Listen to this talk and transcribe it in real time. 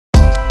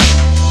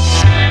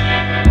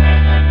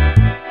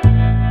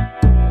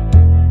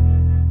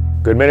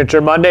Good Miniature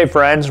Monday,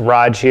 friends.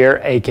 Rodge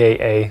here,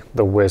 aka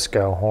the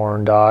Wisco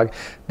Horn Dog.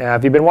 Now,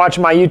 if you've been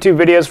watching my YouTube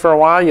videos for a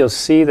while, you'll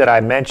see that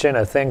I mention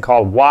a thing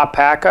called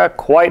WAAAGH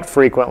quite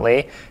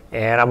frequently,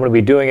 and I'm going to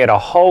be doing it a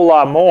whole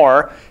lot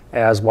more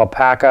as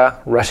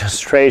WAAAGH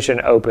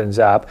registration opens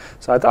up.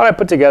 So I thought I'd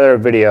put together a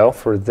video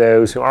for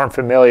those who aren't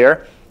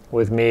familiar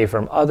with me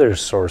from other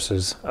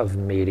sources of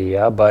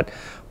media, but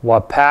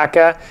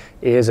WAAAGH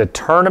is a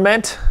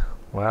tournament.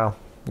 Well,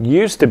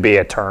 used to be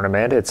a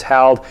tournament. It's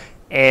held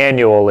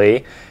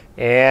annually,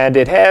 and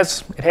it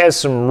has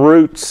some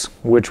roots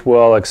which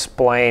will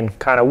explain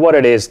kind of what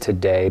it is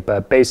today.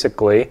 But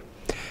basically,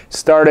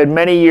 started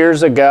many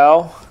years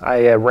ago.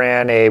 I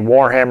ran a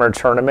Warhammer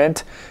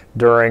tournament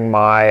during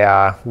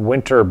my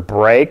winter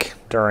break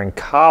during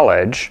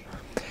college,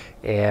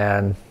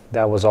 and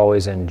that was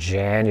always in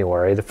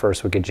January, the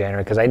first week of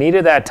January, because I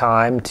needed that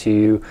time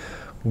to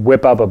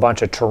whip up a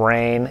bunch of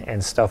terrain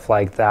and stuff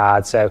like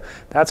that. So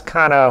that's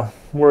kind of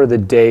where the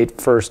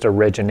date first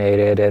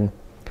originated, and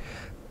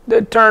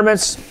the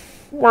tournaments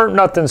weren't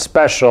nothing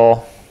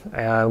special.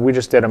 We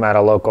just did them at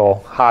a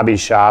local hobby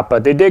shop,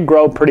 but they did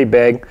grow pretty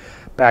big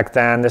back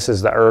then. This is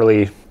the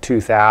early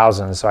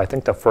 2000s, so I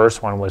think the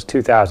first one was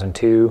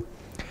 2002.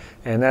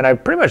 And then I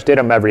pretty much did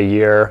them every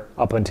year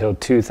up until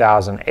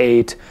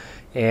 2008.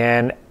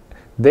 And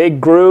they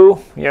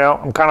grew, you know,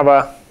 I'm kind of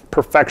a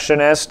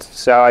perfectionist,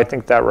 so I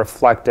think that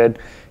reflected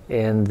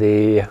in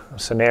the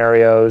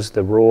scenarios,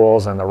 the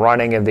rules, and the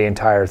running of the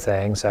entire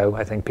thing. So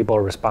I think people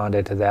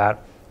responded to that.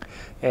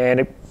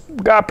 And it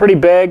got pretty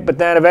big, but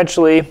then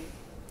eventually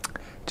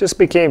just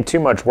became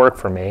too much work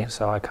for me,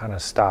 so I kind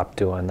of stopped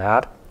doing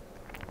that.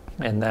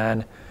 And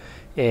then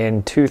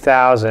in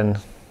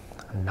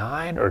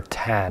 2009 or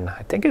 10,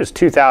 I think it was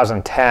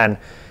 2010,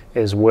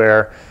 is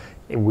where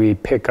we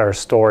pick our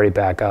story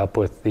back up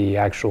with the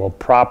actual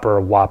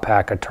proper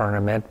WAAAGH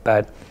tournament.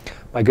 But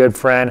my good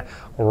friend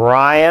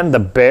Ryan the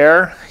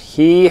Bear,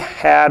 he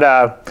had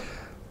a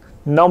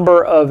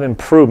number of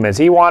improvements.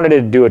 He wanted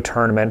to do a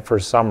tournament for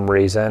some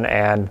reason,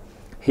 and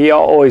he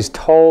always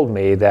told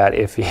me that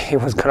if he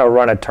was going to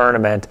run a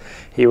tournament,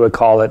 he would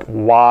call it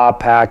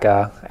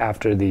WAAAGH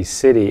after the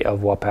city of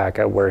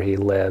WAAAGH where he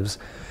lives.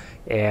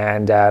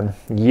 And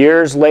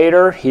years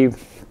later, he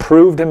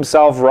proved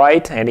himself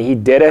right, and he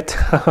did it.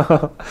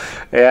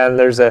 And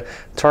there's a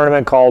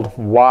tournament called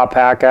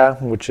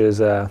WAAAGH, which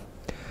is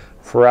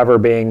forever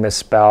being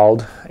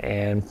misspelled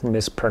and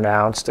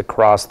mispronounced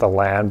across the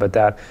land, but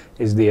that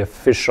is the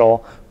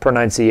official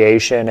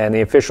pronunciation, and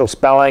the official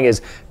spelling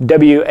is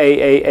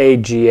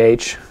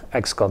WAAAGH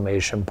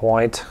exclamation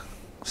point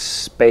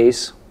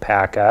space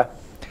Paca,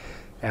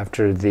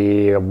 after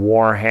the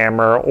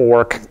Warhammer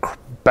orc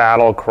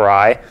battle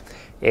cry.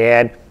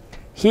 And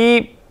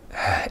he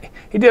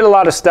did a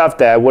lot of stuff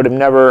that would have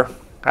never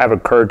have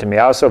occurred to me.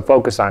 I also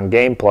focused on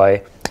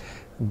gameplay,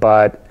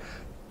 but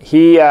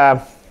he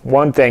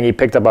one thing, he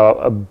picked up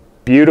a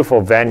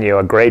beautiful venue,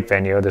 a great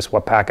venue, this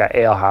WAAAGH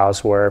Ale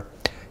House, where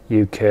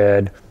you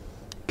could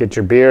get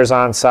your beers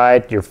on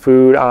site, your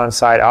food on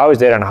site. I always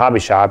did it in a hobby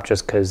shop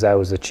just because that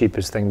was the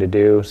cheapest thing to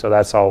do. So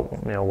that's all,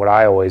 you know, what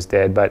I always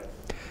did. But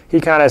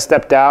he kind of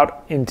stepped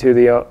out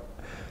into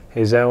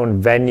his own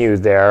venue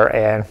there,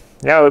 and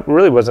you know, it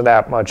really wasn't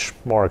that much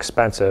more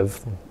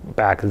expensive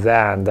back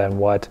then than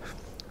what,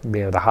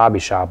 you know, the hobby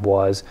shop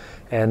was.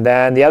 And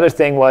then the other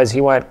thing was he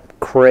went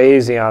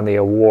crazy on the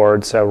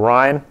awards. So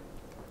Ryan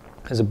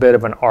is a bit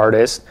of an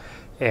artist,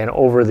 and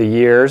over the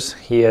years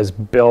he has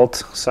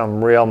built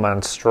some real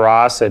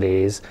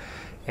monstrosities.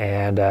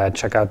 And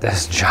check out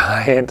this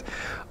giant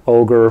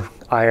ogre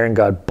iron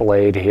gut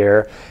blade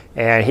here.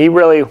 And he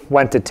really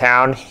went to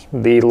town.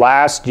 The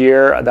last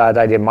year that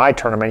I did my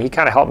tournament, he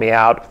kind of helped me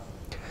out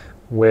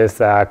with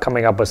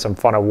coming up with some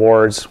fun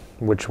awards,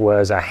 which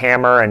was a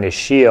hammer and a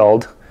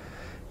shield.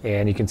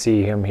 And you can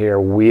see him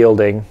here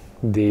wielding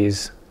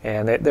these.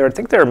 And I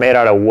think they were made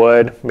out of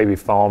wood, maybe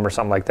foam or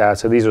something like that.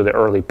 So these are the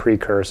early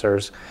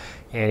precursors.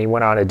 And he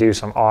went on to do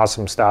some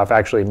awesome stuff,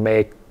 actually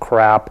make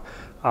crap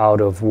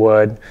out of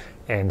wood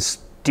and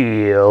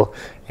steel.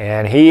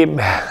 And he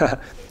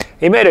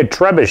he made a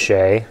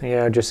trebuchet, you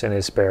know, just in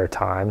his spare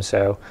time.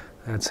 So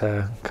that's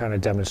kind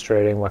of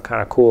demonstrating what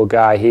kind of cool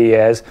guy he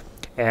is.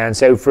 And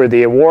so for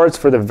the awards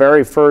for the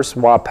very first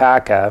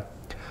WAAAGH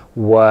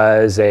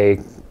was a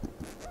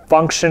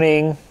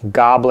functioning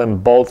goblin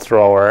bolt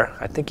thrower.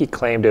 I think he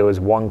claimed it was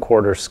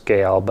 1/4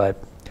 scale, but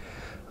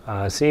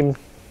I'm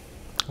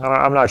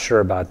not sure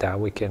about that.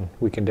 We can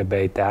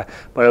debate that.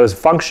 But it was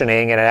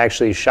functioning, and it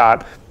actually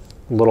shot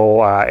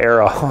little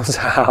arrows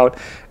out.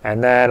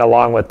 And then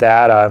along with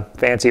that, a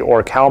fancy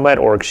orc helmet,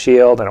 orc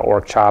shield, and an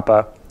orc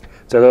choppa.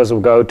 So those will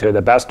go to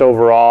the best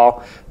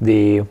overall,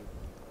 the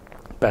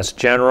best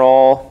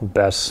general,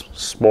 best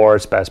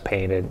sports, best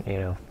painted, you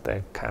know,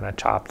 the kind of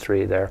top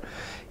three there.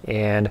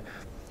 And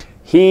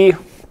he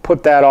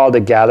put that all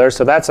together.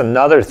 So that's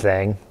another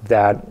thing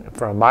that,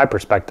 from my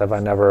perspective,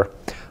 I'm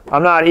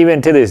not,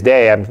 even to this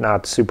day, I'm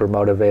not super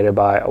motivated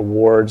by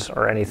awards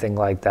or anything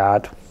like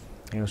that.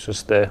 You know, it's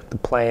just the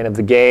playing of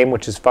the game,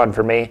 which is fun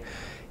for me.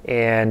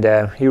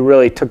 and he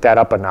really took that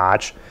up a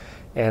notch.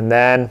 And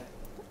then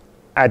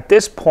at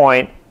this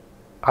point,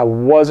 I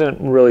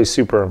wasn't really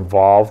super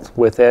involved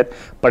with it,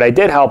 but I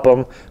did help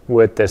him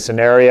with the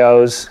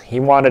scenarios. He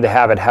wanted to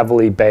have it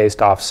heavily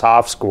based off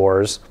soft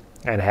scores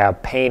and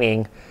have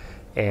painting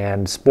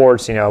and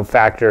sports, you know,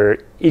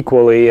 factor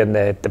equally in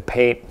the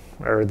paint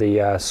or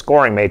the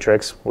scoring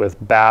matrix with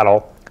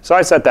battle. So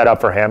I set that up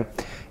for him,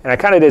 and I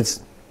kind of did,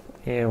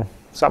 you know,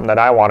 something that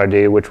I want to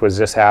do, which was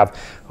just have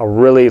a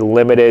really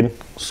limited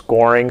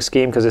scoring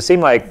scheme, because it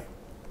seemed like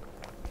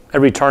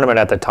every tournament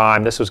at the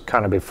time, this was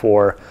kind of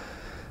before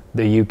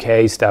the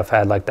UK stuff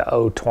had like the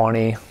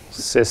O20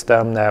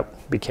 system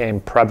that became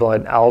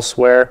prevalent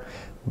elsewhere.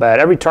 But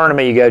every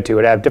tournament you go to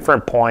would have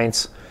different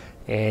points,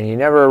 and you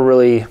never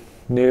really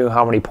knew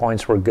how many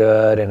points were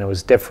good, and it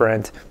was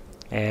different.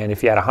 And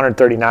if you had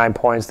 139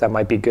 points, that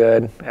might be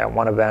good at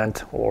one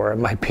event, or it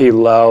might be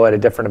low at a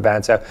different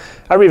event. So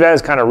every event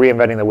is kind of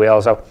reinventing the wheel.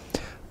 So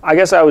I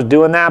guess I was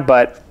doing that,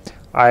 but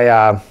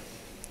I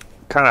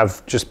kind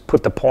of just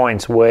put the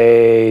points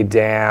way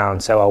down.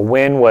 So a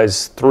win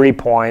was 3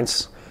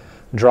 points,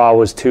 draw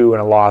was 2,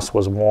 and a loss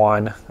was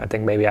 1. I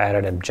think maybe I had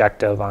an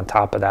objective on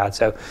top of that.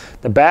 So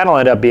the battle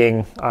ended up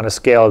being on a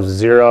scale of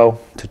 0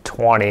 to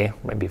 20,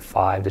 maybe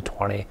 5 to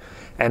 20.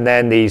 And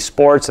then the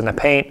sports and the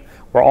paint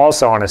were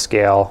also on a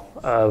scale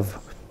of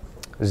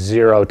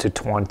 0 to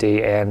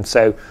 20. And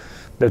so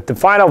the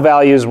final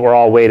values were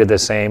all weighted the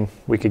same.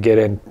 We could get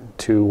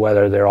into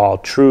whether they're all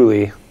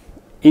truly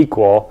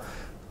equal.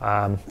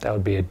 That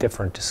would be a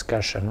different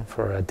discussion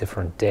for a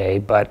different day.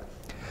 But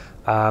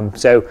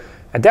so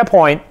at that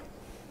point,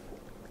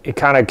 it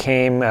kind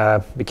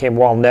of became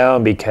well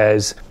known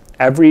because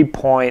every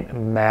point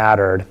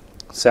mattered.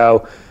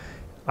 So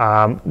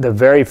the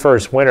very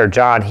first winner,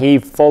 John, he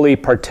fully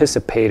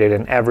participated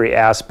in every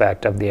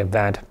aspect of the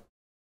event.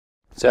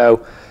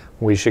 So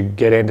we should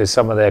get into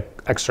some of the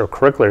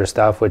extracurricular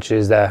stuff, which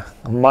is the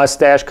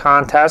mustache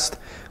contest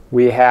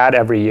we had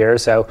every year.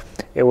 So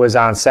it was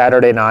on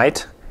Saturday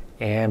night,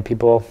 and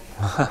people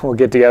will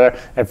get together.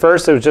 At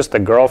first, it was just the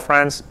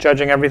girlfriends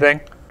judging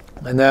everything.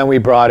 And then we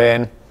brought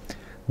in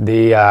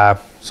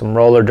some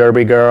roller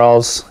derby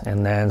girls,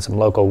 and then some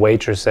local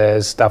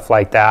waitresses, stuff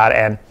like that.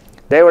 And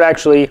they would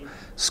actually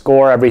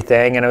score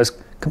everything, and it was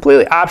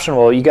completely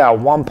optional. You got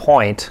 1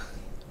 point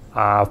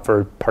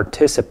for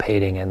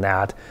participating in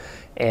that.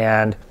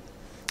 And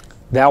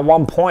that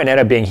 1 point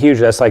ended up being huge.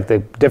 That's like the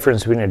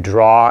difference between a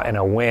draw and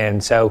a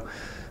win. So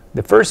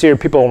the first year,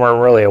 people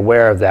weren't really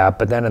aware of that,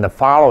 but then in the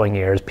following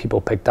years,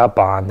 people picked up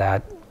on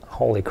that.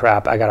 Holy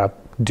crap, I gotta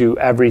do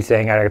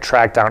everything. I gotta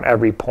track down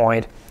every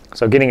point.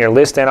 So getting your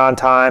list in on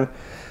time,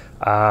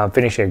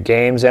 finishing your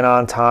games in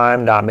on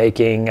time, not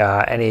making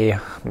any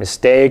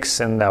mistakes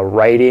in the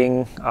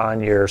writing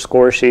on your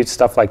score sheets,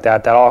 stuff like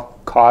that, that all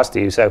cost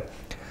you. So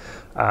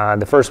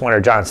the first winner,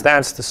 John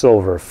Stentz, the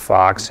Silver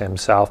Fox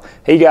himself,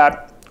 he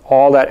got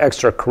all that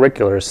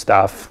extracurricular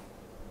stuff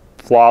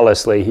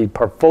flawlessly. He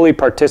fully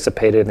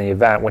participated in the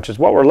event, which is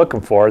what we're looking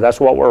for. That's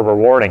what we're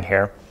rewarding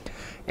here.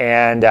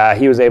 And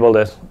he was able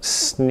to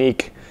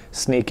sneak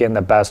in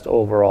the best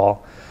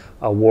overall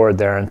award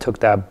there, and took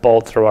that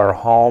bolt through our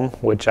home,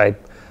 which I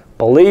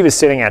believe is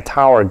sitting at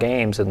Tower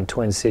Games in the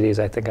Twin Cities.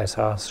 I think I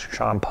saw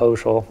Sean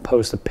Poschel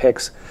post the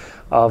pics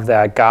of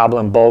that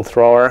Goblin bolt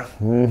thrower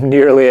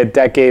nearly a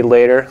decade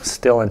later,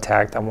 still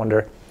intact. I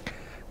wonder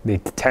the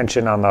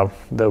tension on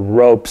the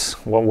ropes,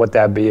 what would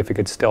that be if it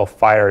could still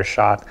fire a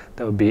shot?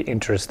 That would be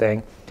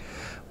interesting.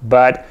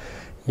 But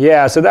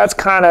yeah, so that's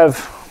kind of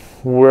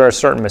where a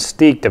certain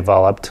mystique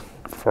developed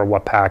for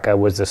WAAAGH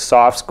was the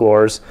soft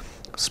scores,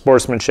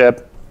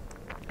 sportsmanship.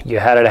 You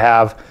had to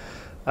have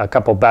a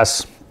couple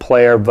best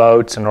player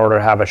votes in order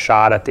to have a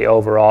shot at the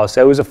overall.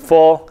 So it was a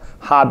full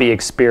hobby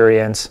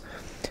experience.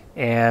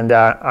 And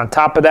on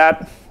top of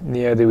that,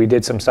 you know, we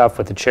did some stuff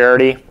with the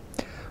charity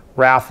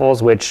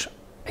raffles, which,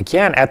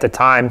 again, at the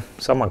time,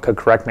 someone could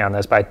correct me on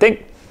this, but I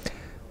think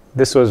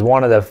this was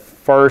one of the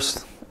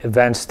first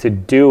events to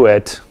do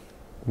it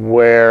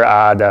where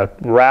the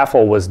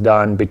raffle was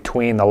done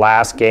between the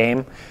last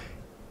game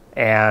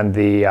and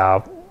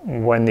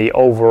when the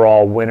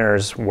overall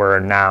winners were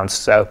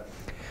announced. So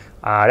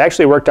it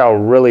actually worked out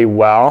really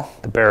well.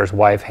 The Bear's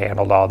wife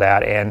handled all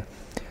that, and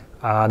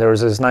there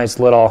was this nice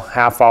little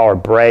half-hour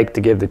break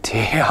to give the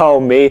TO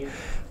me.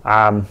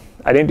 I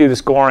didn't do the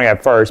scoring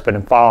at first, but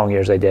in following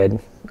years I did.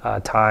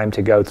 Time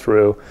to go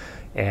through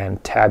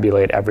and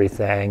tabulate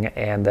everything.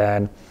 And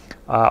then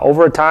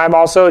over time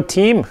also a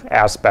team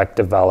aspect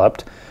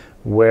developed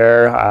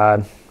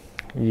where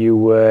you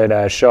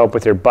would show up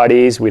with your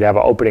buddies. We'd have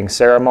opening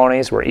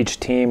ceremonies where each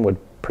team would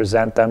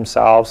present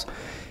themselves,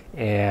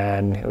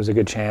 and it was a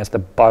good chance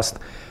to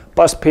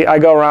I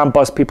go around,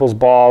 bust people's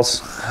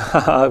balls.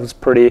 I was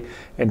pretty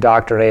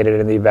indoctrinated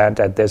in the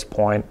event at this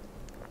point,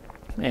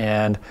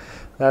 and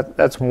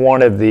that's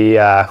one of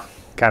the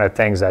kind of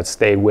things that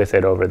stayed with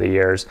it over the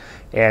years.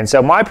 And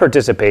so my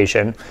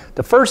participation,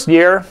 the first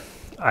year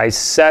I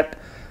set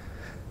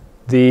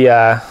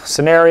the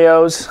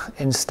scenarios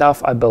and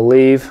stuff, I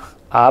believe,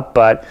 up,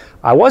 but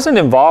I wasn't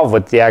involved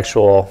with the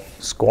actual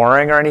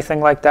scoring or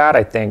anything like that.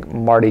 I think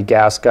Marty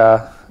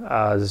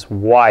Gaska's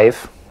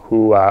wife,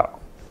 who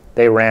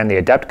they ran the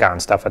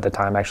Adepticon stuff at the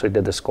time, actually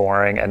did the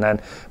scoring. And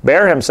then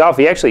Bear himself,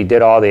 he actually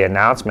did all the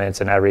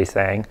announcements and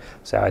everything.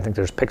 So I think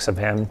there's pics of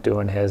him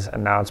doing his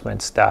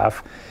announcement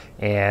stuff.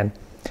 And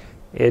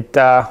it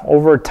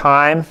over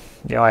time,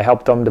 you know, I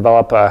helped them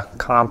develop a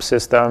comp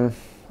system.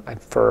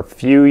 For a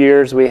few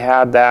years we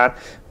had that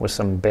with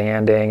some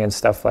banding and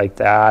stuff like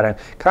that. And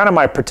kind of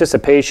my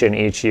participation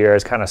each year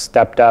has kind of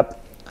stepped up.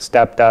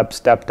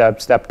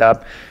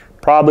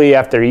 Probably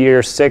after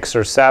year 6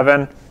 or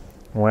 7,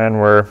 when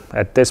we're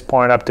at this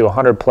point up to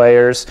 100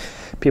 players,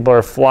 people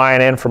are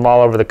flying in from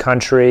all over the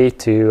country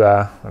to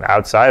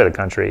outside of the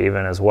country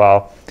even as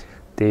well.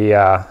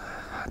 I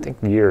think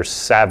year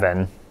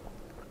 7,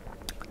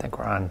 I think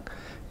we're on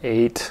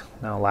 8.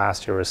 No,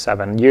 last year was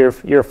 7. Year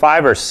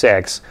 5 or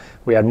 6,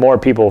 we had more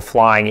people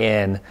flying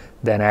in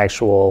than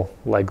actual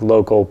like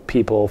local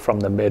people from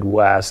the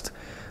Midwest,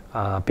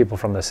 people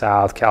from the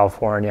South,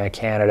 California,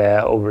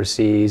 Canada,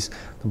 overseas,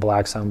 the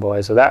Black Sun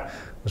Boys. So that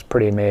was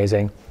pretty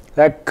amazing.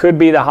 That could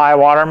be the high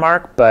water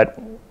mark, but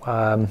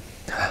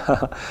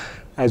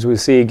as we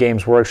see,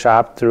 Games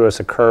Workshop threw us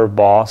a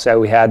curveball. So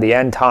we had the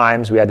end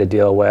times we had to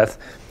deal with,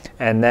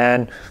 and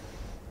then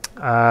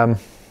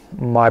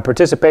my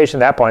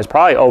participation at that point is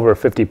probably over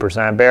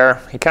 50%.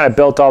 Bear, he kind of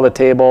built all the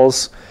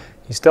tables.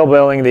 He's still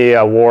building the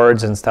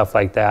awards and stuff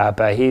like that,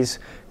 but he's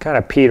kind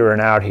of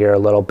petering out here a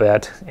little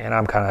bit, and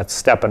I'm kind of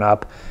stepping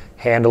up,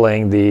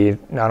 handling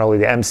not only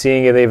the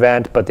emceeing of the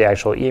event, but the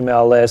actual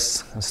email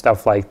lists and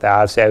stuff like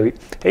that. So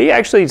he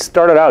actually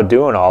started out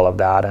doing all of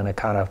that, and it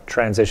kind of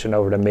transitioned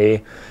over to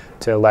me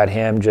to let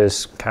him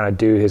just kind of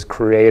do his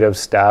creative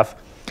stuff.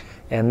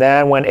 And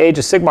then when Age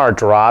of Sigmar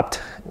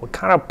dropped, it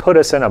kind of put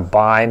us in a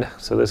bind.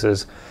 So this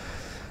is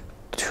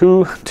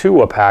two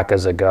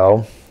WAAAGHs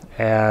ago,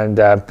 and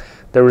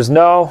there was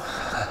no,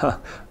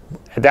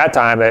 at that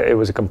time it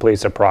was a complete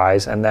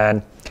surprise, and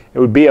then it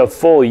would be a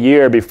full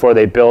year before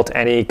they built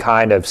any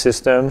kind of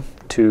system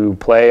to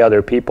play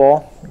other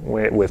people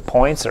with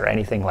points or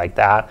anything like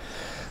that.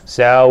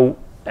 So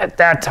at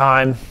that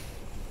time,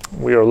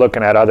 we were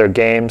looking at other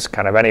games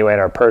kind of anyway in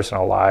our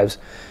personal lives,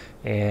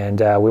 and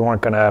we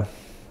weren't going to,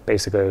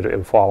 basically it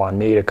would fall on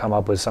me to come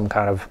up with some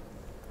kind of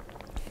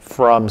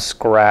from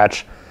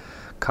scratch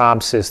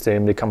comp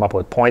system to come up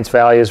with points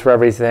values for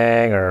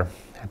everything, or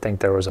I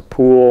think there was a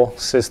pool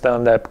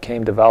system that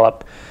became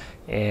developed,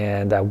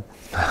 and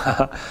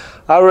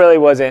I really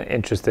wasn't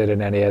interested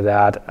in any of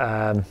that.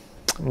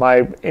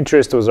 My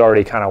interest was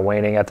already kind of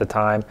waning at the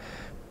time,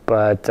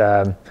 but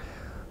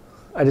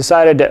I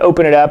decided to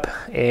open it up,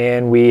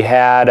 and we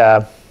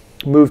had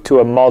moved to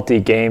a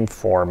multi-game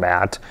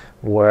format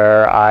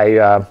where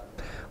I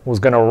was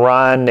going to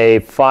run a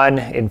fun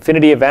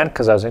Infinity event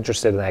because I was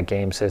interested in that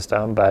game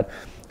system, but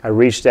I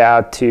reached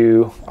out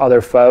to other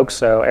folks,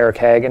 so Eric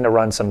Hagen to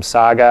run some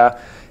Saga,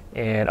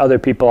 and other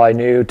people I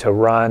knew to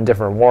run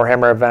different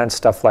Warhammer events,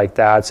 stuff like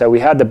that. So we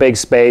had the big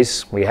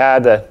space, we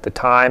had the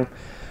time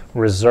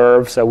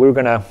reserved, so we were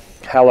going to,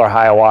 hell or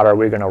high water,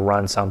 we were going to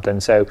run something.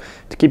 So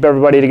to keep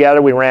everybody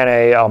together, we ran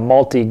a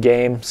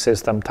multi-game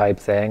system type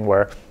thing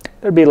where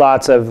there'd be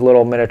lots of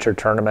little miniature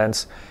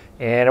tournaments,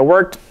 and it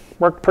worked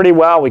pretty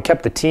well. We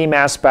kept the team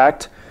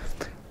aspect,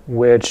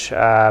 which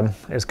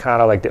is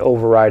kind of like the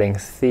overriding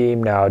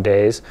theme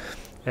nowadays.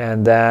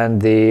 And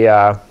then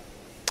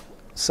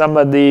some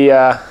of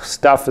the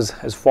stuff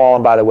has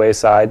fallen by the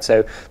wayside.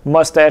 So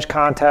mustache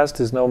contest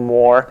is no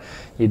more.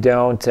 You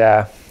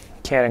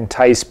can't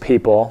entice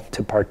people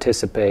to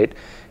participate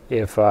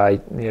if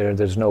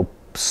there's no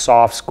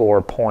soft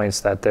score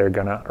points that they're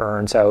going to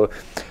earn. So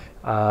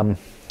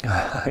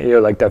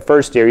like the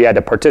first year you had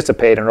to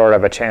participate in order to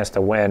have a chance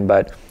to win,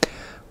 but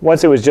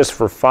once it was just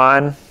for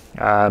fun,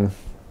 kind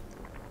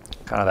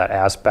of that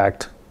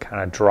aspect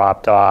kind of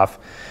dropped off.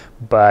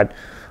 But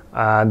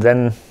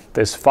then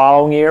this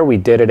following year we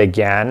did it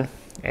again,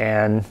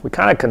 and we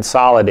kind of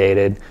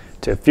consolidated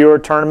to fewer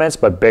tournaments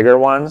but bigger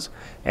ones,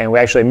 and we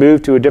actually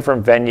moved to a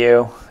different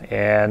venue,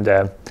 and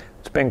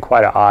it's been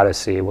quite an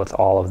odyssey with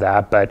all of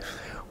that. But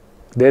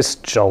this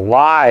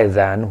July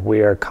then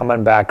we are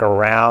coming back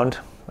around,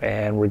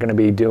 and we're going to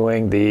be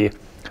doing the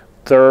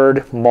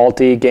third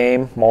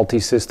multi-game,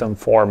 multi-system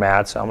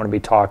format. So I'm going to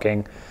be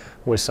talking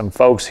with some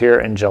folks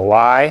here in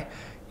July,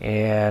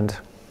 and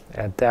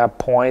at that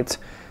point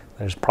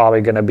there's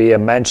probably going to be a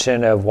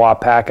mention of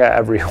WAAAGH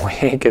every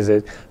week, as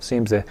it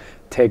seems to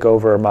take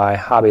over my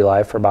hobby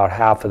life for about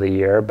half of the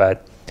year.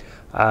 But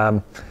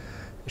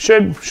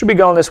should be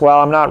going this well.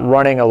 I'm not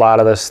running a lot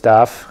of this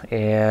stuff,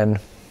 and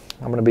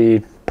I'm going to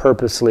be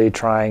purposely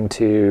trying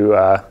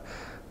to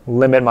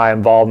limit my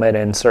involvement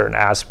in certain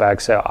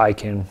aspects so I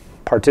can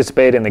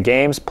participate in the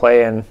games,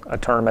 play in a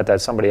tournament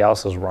that somebody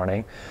else is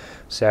running.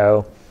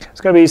 So there's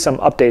going to be some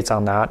updates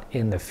on that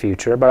in the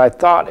future, but I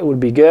thought it would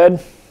be good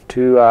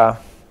to,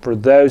 for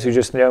those who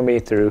just know me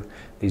through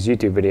these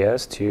YouTube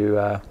videos,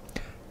 to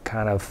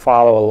kind of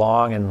follow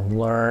along and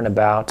learn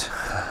about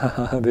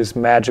this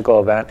magical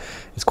event.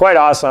 It's quite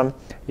awesome.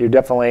 You're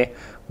definitely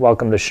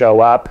welcome to show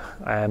up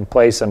and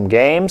play some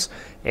games.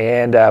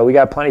 And we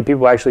got plenty of people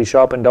who actually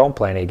show up and don't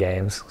play any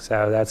games.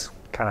 So that's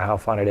kind of how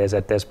fun it is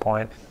at this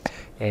point.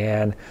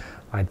 And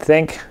I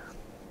think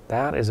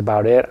that is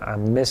about it.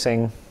 I'm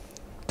missing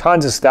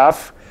tons of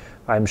stuff.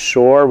 I'm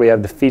sure we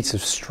have the feats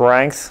of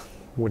strength,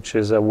 which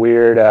is a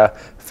weird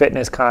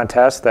fitness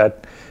contest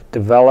that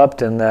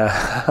developed in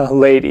the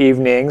late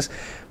evenings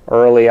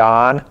early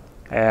on.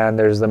 And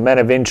there's the Men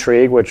of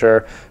Intrigue, which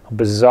are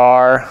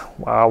bizarre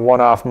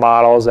one-off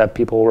models that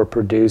people were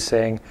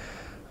producing.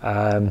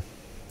 I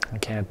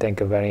can't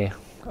think of any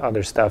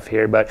other stuff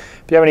here, but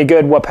if you have any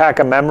good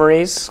WAAAGH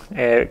memories,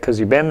 because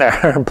you've been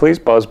there, please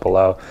post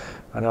below.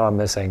 I know I'm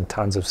missing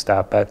tons of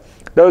stuff, but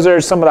those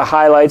are some of the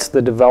highlights,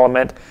 the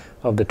development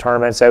of the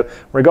tournament. So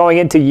we're going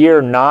into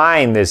year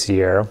 9 this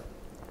year.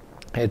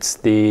 It's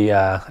the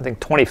I think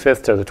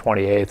 25th to the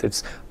 28th.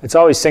 It's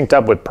always synced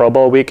up with Pro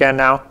Bowl weekend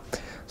now.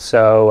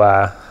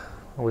 So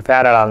we've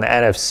had it on the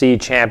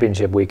NFC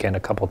Championship weekend a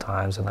couple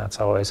times, and that's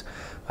always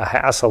a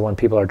hassle when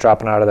people are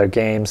dropping out of their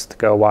games to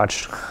go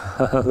watch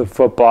the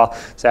football.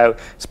 So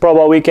it's Pro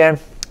Bowl weekend.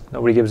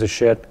 Nobody gives a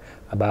shit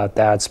about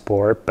that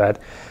sport,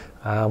 but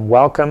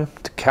welcome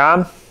to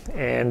come,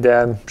 and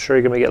I'm sure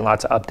you're going to be getting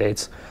lots of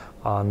updates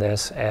on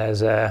this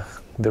as the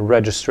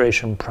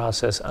registration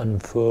process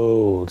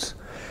unfolds.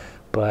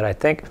 But I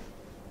think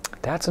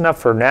that's enough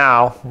for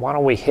now. Why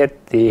don't we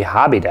hit the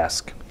hobby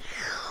desk?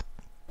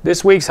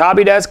 This week's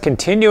hobby desk,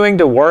 continuing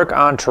to work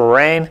on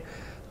terrain.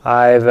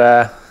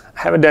 I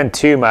haven't done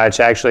too much.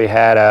 I actually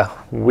had a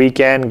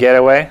weekend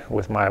getaway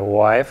with my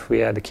wife. We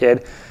had the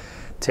kid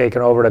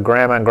taken over to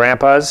Grandma and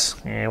Grandpa's,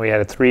 and we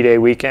had a 3-day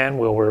weekend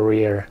where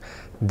we are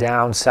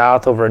down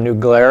south over in New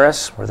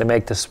Glarus, where they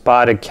make the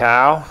spotted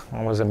cow.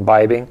 I was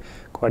imbibing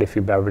quite a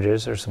few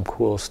beverages. There's some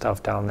cool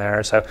stuff down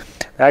there. So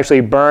I actually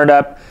burned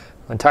up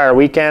the entire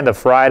weekend, the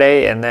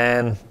Friday, and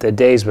then the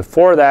days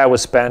before that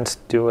was spent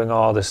doing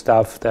all the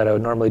stuff that I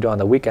would normally do on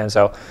the weekend.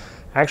 So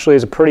actually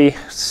it's a pretty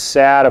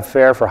sad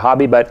affair for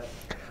hobby, but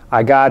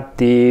I got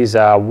these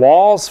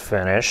walls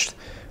finished.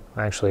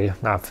 Actually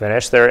not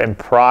finished, they're in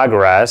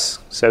progress.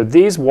 So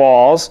these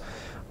walls,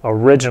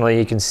 originally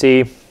you can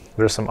see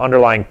there's some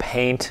underlying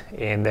paint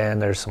and then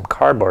there's some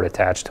cardboard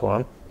attached to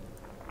them.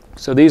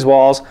 So these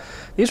walls,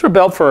 these were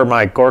built for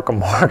my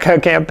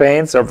Gorkamorka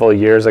campaign several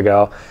years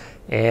ago.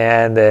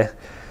 And the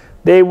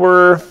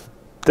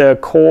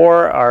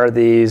core are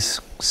these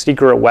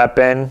secret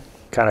weapon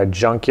kind of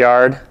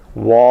junkyard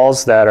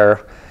walls that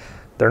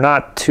they're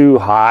not too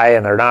high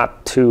and they're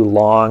not too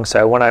long.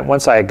 So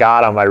once I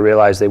got them, I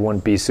realized they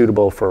wouldn't be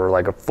suitable for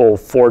like a full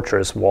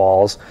fortress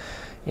walls.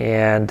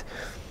 And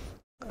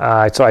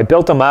so I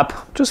built them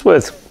up just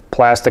with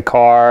plastic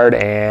card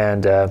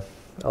and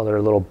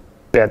other little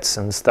bits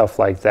and stuff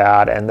like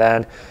that. And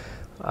then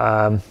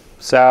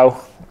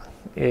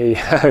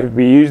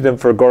we used them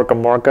for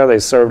Gorkamorka. They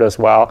served us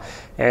well.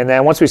 And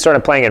then once we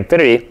started playing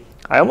Infinity,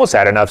 I almost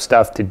had enough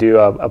stuff to do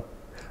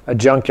a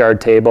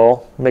junkyard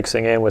table,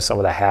 mixing in with some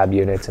of the HAB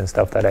units and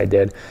stuff that I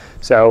did.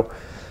 So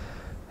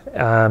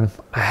I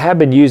have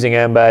been using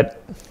them,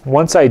 but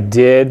once I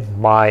did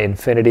my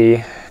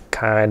Infinity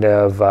kind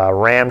of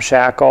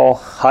ramshackle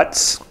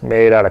huts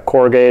made out of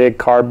corrugated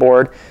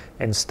cardboard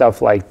and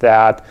stuff like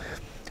that,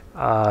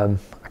 I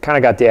kind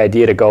of got the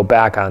idea to go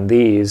back on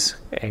these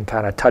and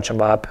kind of touch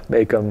them up,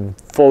 make them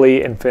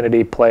fully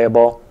Infinity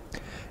playable.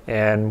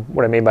 And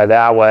what I mean by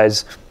that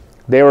was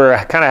they were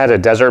kind of had a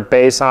desert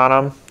base on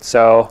them,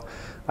 so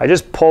I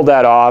just pulled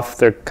that off.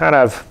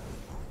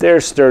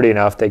 They're sturdy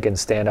enough they can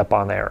stand up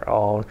on their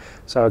own.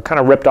 So I kind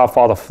of ripped off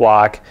all the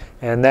flock,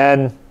 and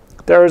then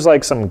there was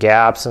like some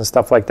gaps and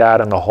stuff like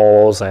that in the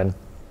holes. And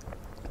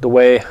the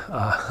way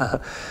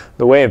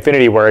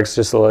Infinity works,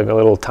 just like a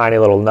little tiny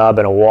little nub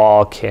in a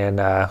wall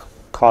can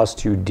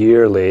cost you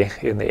dearly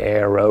in the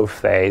ARO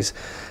phase.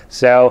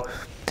 So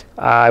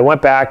I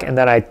went back and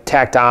then I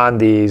tacked on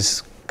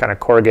these kind of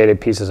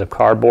corrugated pieces of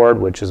cardboard,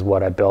 which is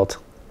what I built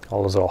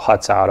all those little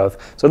huts out of.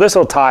 So this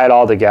will tie it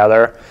all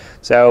together.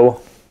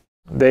 So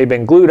they've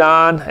been glued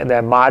on and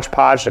then Mod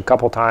Podged a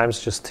couple times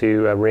just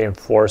to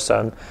reinforce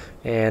them,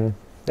 and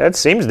that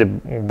seems to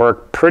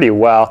work pretty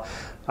well.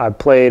 I've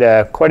played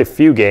quite a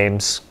few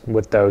games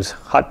with those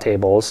hut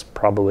tables.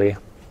 Probably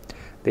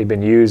they've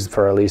been used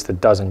for at least a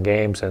dozen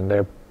games and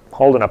they're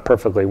holding up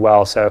perfectly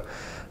well. So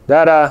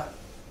that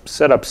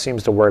setup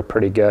seems to work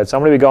pretty good. So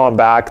I'm going to be going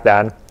back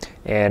then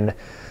and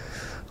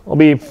I'll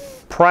be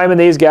priming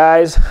these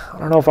guys. I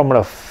don't know if I'm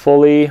going to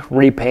fully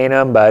repaint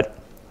them, but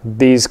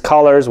these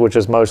colors, which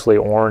is mostly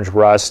orange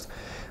rust,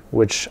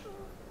 which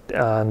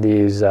on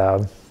these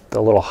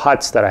the little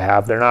huts that I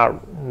have, they're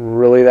not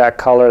really that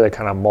color. They're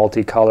kind of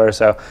multicolor,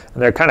 so,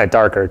 and they're kind of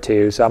darker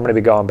too. So I'm going to be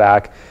going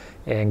back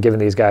and giving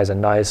these guys a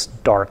nice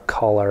dark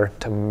color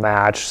to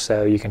match,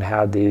 so you can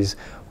have these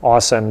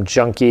awesome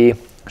junky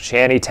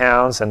shanty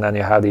towns, and then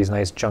you have these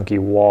nice junky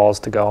walls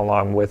to go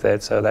along with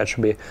it. So that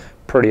should be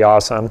pretty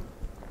awesome.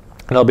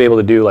 And I'll be able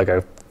to do like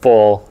a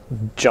full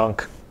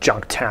junk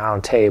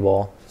Junktown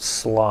table,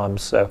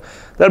 slums. So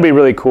that'll be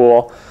really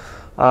cool.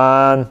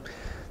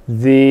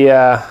 The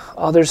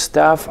other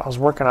stuff, I was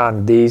working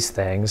on these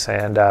things,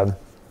 and you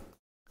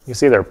can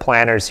see there are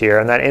planters here,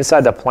 and then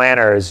inside the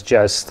planter is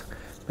just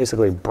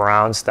basically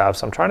brown stuff.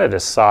 So I'm trying to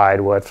decide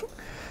what,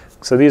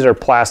 so these are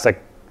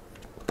plastic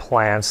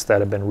plants that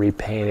have been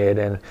repainted,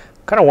 and I'm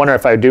kind of wondering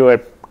if I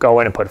go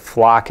in and put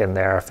flock in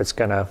there, if it's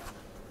gonna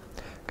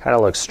kind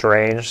of look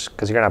strange,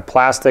 because you're gonna have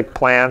plastic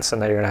plants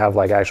and then you're gonna have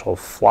like actual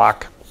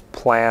flock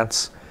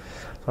plants.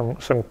 So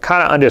I'm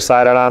kind of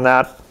undecided on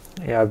that.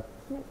 Yeah, I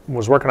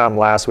was working on them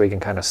last week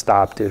and kind of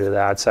stopped due to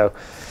that. So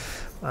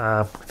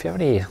if you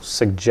have any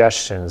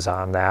suggestions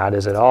on that,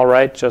 is it all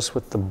right just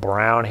with the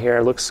brown here?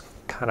 It looks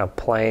kind of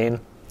plain.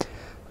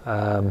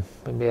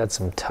 Maybe add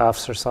some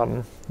tufts or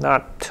something.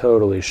 Not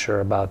totally sure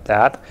about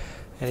that.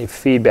 Any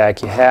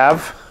feedback you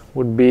have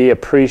would be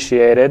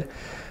appreciated.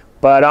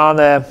 But on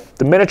the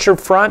miniature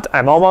front,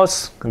 I'm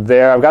almost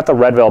there. I've got the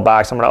Redville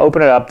box. I'm going to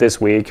open it up this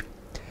week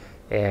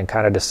and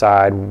kind of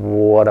decide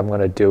what I'm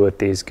going to do with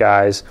these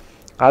guys.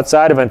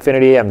 Outside of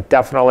Infinity, I'm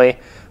definitely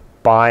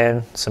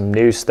buying some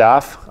new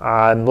stuff.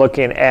 I'm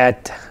looking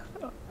at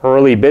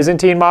early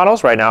Byzantine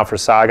models right now for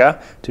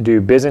Saga to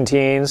do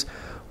Byzantines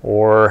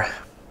or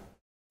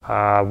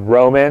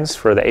Romans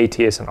for the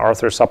Aetius and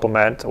Arthur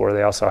supplement, or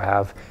they also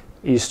have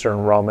Eastern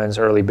Romans,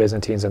 early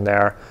Byzantines in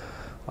there.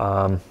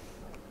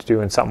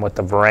 Doing something with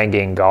the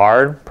Varangian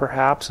Guard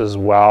perhaps as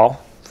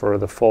well for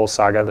the full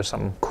Saga. There's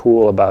something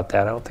cool about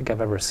that. I don't think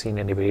I've ever seen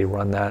anybody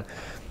run that.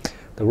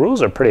 The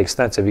rules are pretty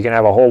extensive. You can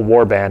have a whole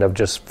warband of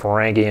just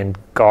Varangian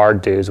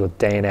Guard dudes with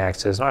Dane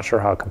axes. Not sure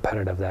how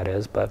competitive that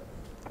is, but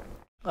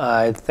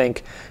I think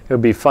it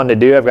would be fun to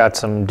do. I've got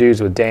some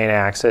dudes with Dane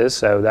axes,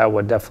 so that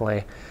would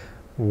definitely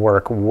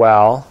work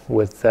well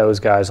with those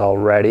guys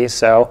already.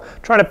 So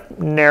trying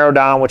to narrow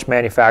down which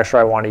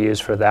manufacturer I want to use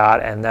for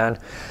that. And then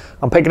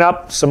I'm picking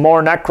up some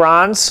more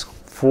Necrons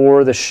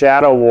for the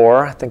Shadow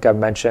War. I think I've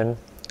mentioned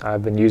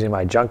I've been using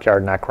my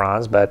junkyard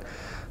Necrons, but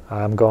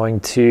I'm going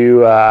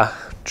to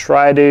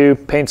try to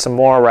paint some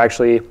more. We're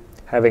actually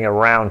having a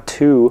round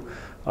 2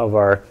 of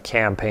our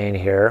campaign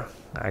here.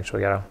 I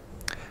actually got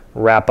to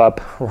wrap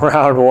up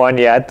round 1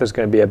 yet. There's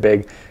going to be a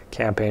big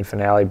campaign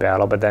finale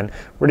battle, but then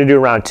we're going to do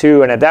round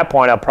 2, and at that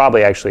point I'll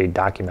probably actually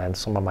document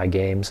some of my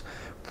games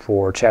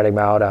for chatting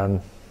about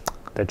on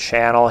the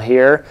channel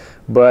here.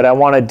 But I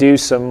want to do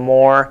some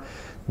more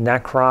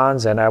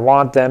Necrons, and I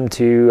want them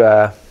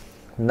to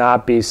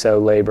not be so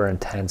labor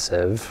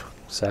intensive.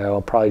 So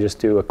I'll probably just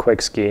do a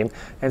quick scheme.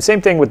 And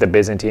same thing with the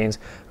Byzantines.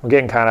 I'm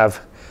getting kind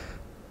of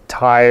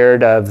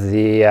tired of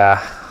the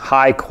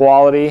high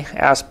quality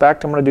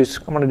aspect. I'm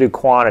gonna do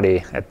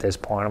quantity at this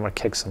point. I'm gonna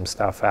kick some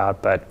stuff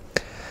out, but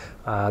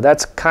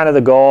that's kind of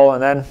the goal.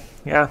 And then,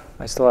 yeah,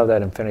 I still have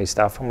that Infinity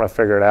stuff. I'm gonna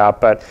figure it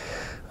out. But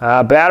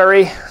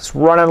battery is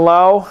running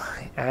low,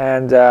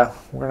 and we're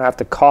gonna have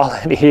to call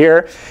it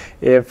here.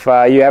 If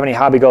you have any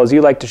hobby goals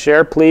you'd like to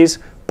share, please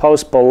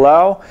post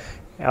below.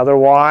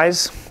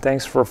 Otherwise,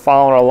 thanks for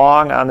following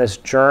along on this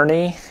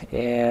journey,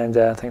 and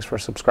thanks for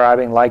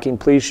subscribing, liking.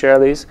 Please share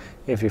these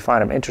if you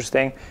find them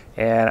interesting.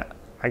 And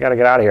I got to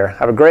get out of here.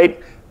 Have a great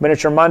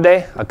Miniature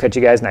Monday. I'll catch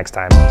you guys next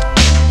time.